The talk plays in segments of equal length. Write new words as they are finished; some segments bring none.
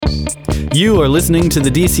You are listening to the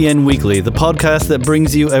DCN Weekly, the podcast that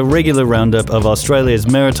brings you a regular roundup of Australia's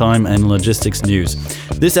maritime and logistics news.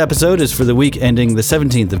 This episode is for the week ending the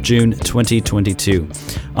 17th of June 2022.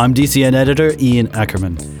 I'm DCN editor Ian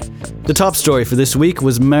Ackerman. The top story for this week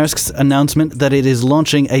was Maersk's announcement that it is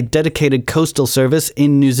launching a dedicated coastal service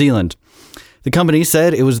in New Zealand. The company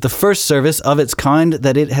said it was the first service of its kind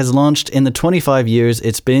that it has launched in the 25 years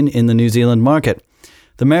it's been in the New Zealand market.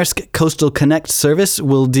 The Maersk Coastal Connect service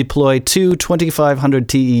will deploy two 2,500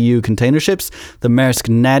 TEU container ships, the Maersk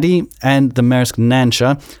Nadi and the Maersk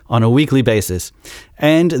Nansha, on a weekly basis.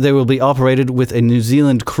 And they will be operated with a New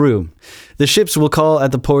Zealand crew. The ships will call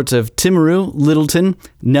at the ports of Timaru, Lyttelton,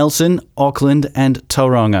 Nelson, Auckland and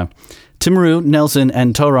Tauranga. Timaru, Nelson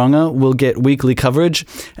and Tauranga will get weekly coverage,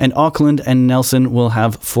 and Auckland and Nelson will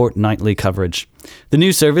have fortnightly coverage. The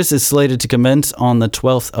new service is slated to commence on the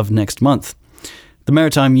 12th of next month. The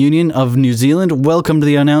Maritime Union of New Zealand welcomed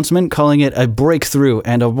the announcement, calling it a breakthrough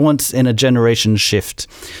and a once-in-a-generation shift.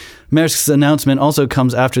 Maersk's announcement also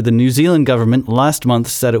comes after the New Zealand government last month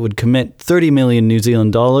said it would commit 30 million New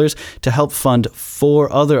Zealand dollars to help fund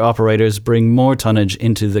 4 other operators bring more tonnage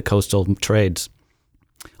into the coastal trades.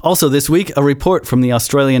 Also this week, a report from the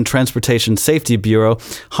Australian Transportation Safety Bureau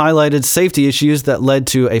highlighted safety issues that led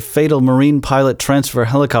to a fatal marine pilot transfer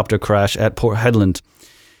helicopter crash at Port Hedland.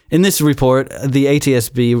 In this report, the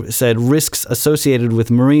ATSB said risks associated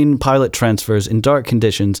with marine pilot transfers in dark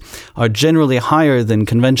conditions are generally higher than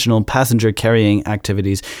conventional passenger carrying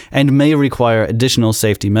activities and may require additional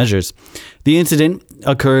safety measures. The incident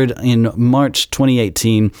occurred in March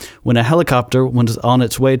 2018 when a helicopter was on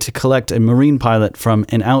its way to collect a marine pilot from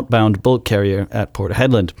an outbound bulk carrier at Port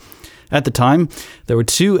Hedland. At the time, there were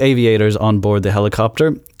 2 aviators on board the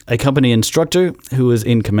helicopter, a company instructor who was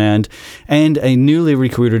in command, and a newly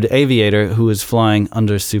recruited aviator who was flying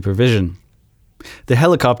under supervision. The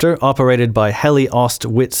helicopter, operated by Heli Ost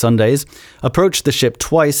Whitsundays, approached the ship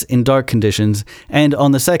twice in dark conditions, and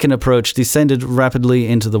on the second approach descended rapidly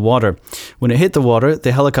into the water. When it hit the water,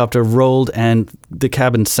 the helicopter rolled and the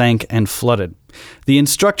cabin sank and flooded. The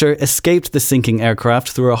instructor escaped the sinking aircraft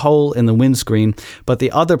through a hole in the windscreen, but the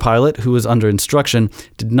other pilot, who was under instruction,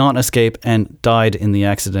 did not escape and died in the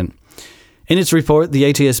accident. In its report, the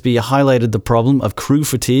ATSB highlighted the problem of crew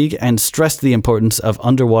fatigue and stressed the importance of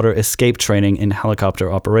underwater escape training in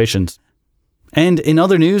helicopter operations. And in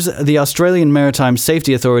other news, the Australian Maritime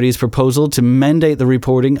Safety Authority's proposal to mandate the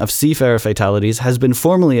reporting of seafarer fatalities has been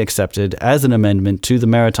formally accepted as an amendment to the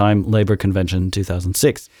Maritime Labour Convention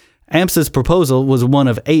 2006. AMSA's proposal was one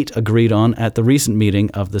of 8 agreed on at the recent meeting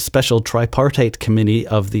of the Special Tripartite Committee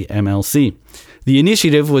of the MLC. The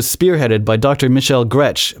initiative was spearheaded by Dr. Michelle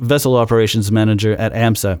Gretsch, Vessel Operations Manager at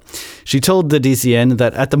AMSA. She told the DCN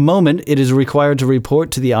that at the moment it is required to report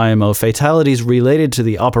to the IMO fatalities related to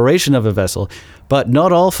the operation of a vessel, but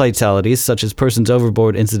not all fatalities, such as persons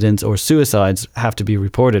overboard incidents or suicides, have to be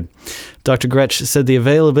reported. Dr. Gretsch said the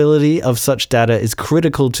availability of such data is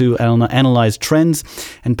critical to analyze trends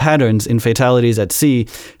and patterns in fatalities at sea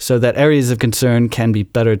so that areas of concern can be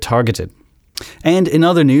better targeted. And in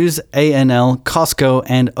other news, ANL, COSCO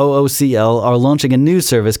and OOCL are launching a new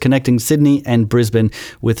service connecting Sydney and Brisbane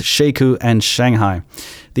with Shekou and Shanghai.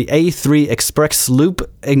 The A3 Express Loop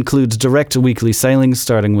includes direct weekly sailings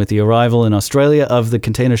starting with the arrival in Australia of the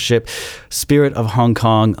container ship Spirit of Hong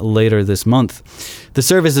Kong later this month. The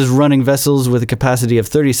service is running vessels with a capacity of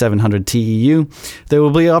 3,700 TEU. They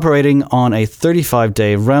will be operating on a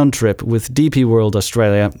 35-day round trip with DP World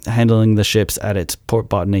Australia handling the ships at its Port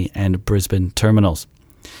Botany and Brisbane terminals.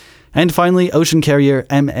 And finally, ocean carrier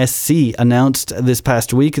MSC announced this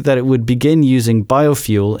past week that it would begin using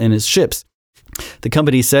biofuel in its ships. The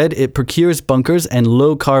company said it procures bunkers and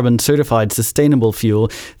low-carbon certified sustainable fuel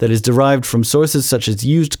that is derived from sources such as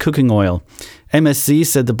used cooking oil. MSC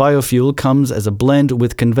said the biofuel comes as a blend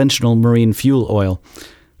with conventional marine fuel oil.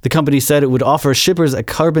 The company said it would offer shippers a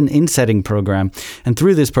carbon insetting program, and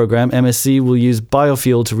through this program, MSC will use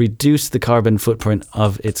biofuel to reduce the carbon footprint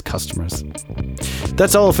of its customers.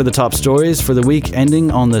 That's all for the top stories for the week ending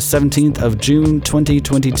on the 17th of June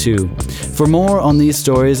 2022. For more on these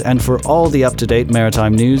stories and for all the up-to-date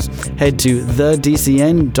maritime news, head to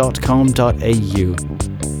thedcn.com.au.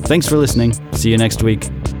 Thanks for listening. See you next week.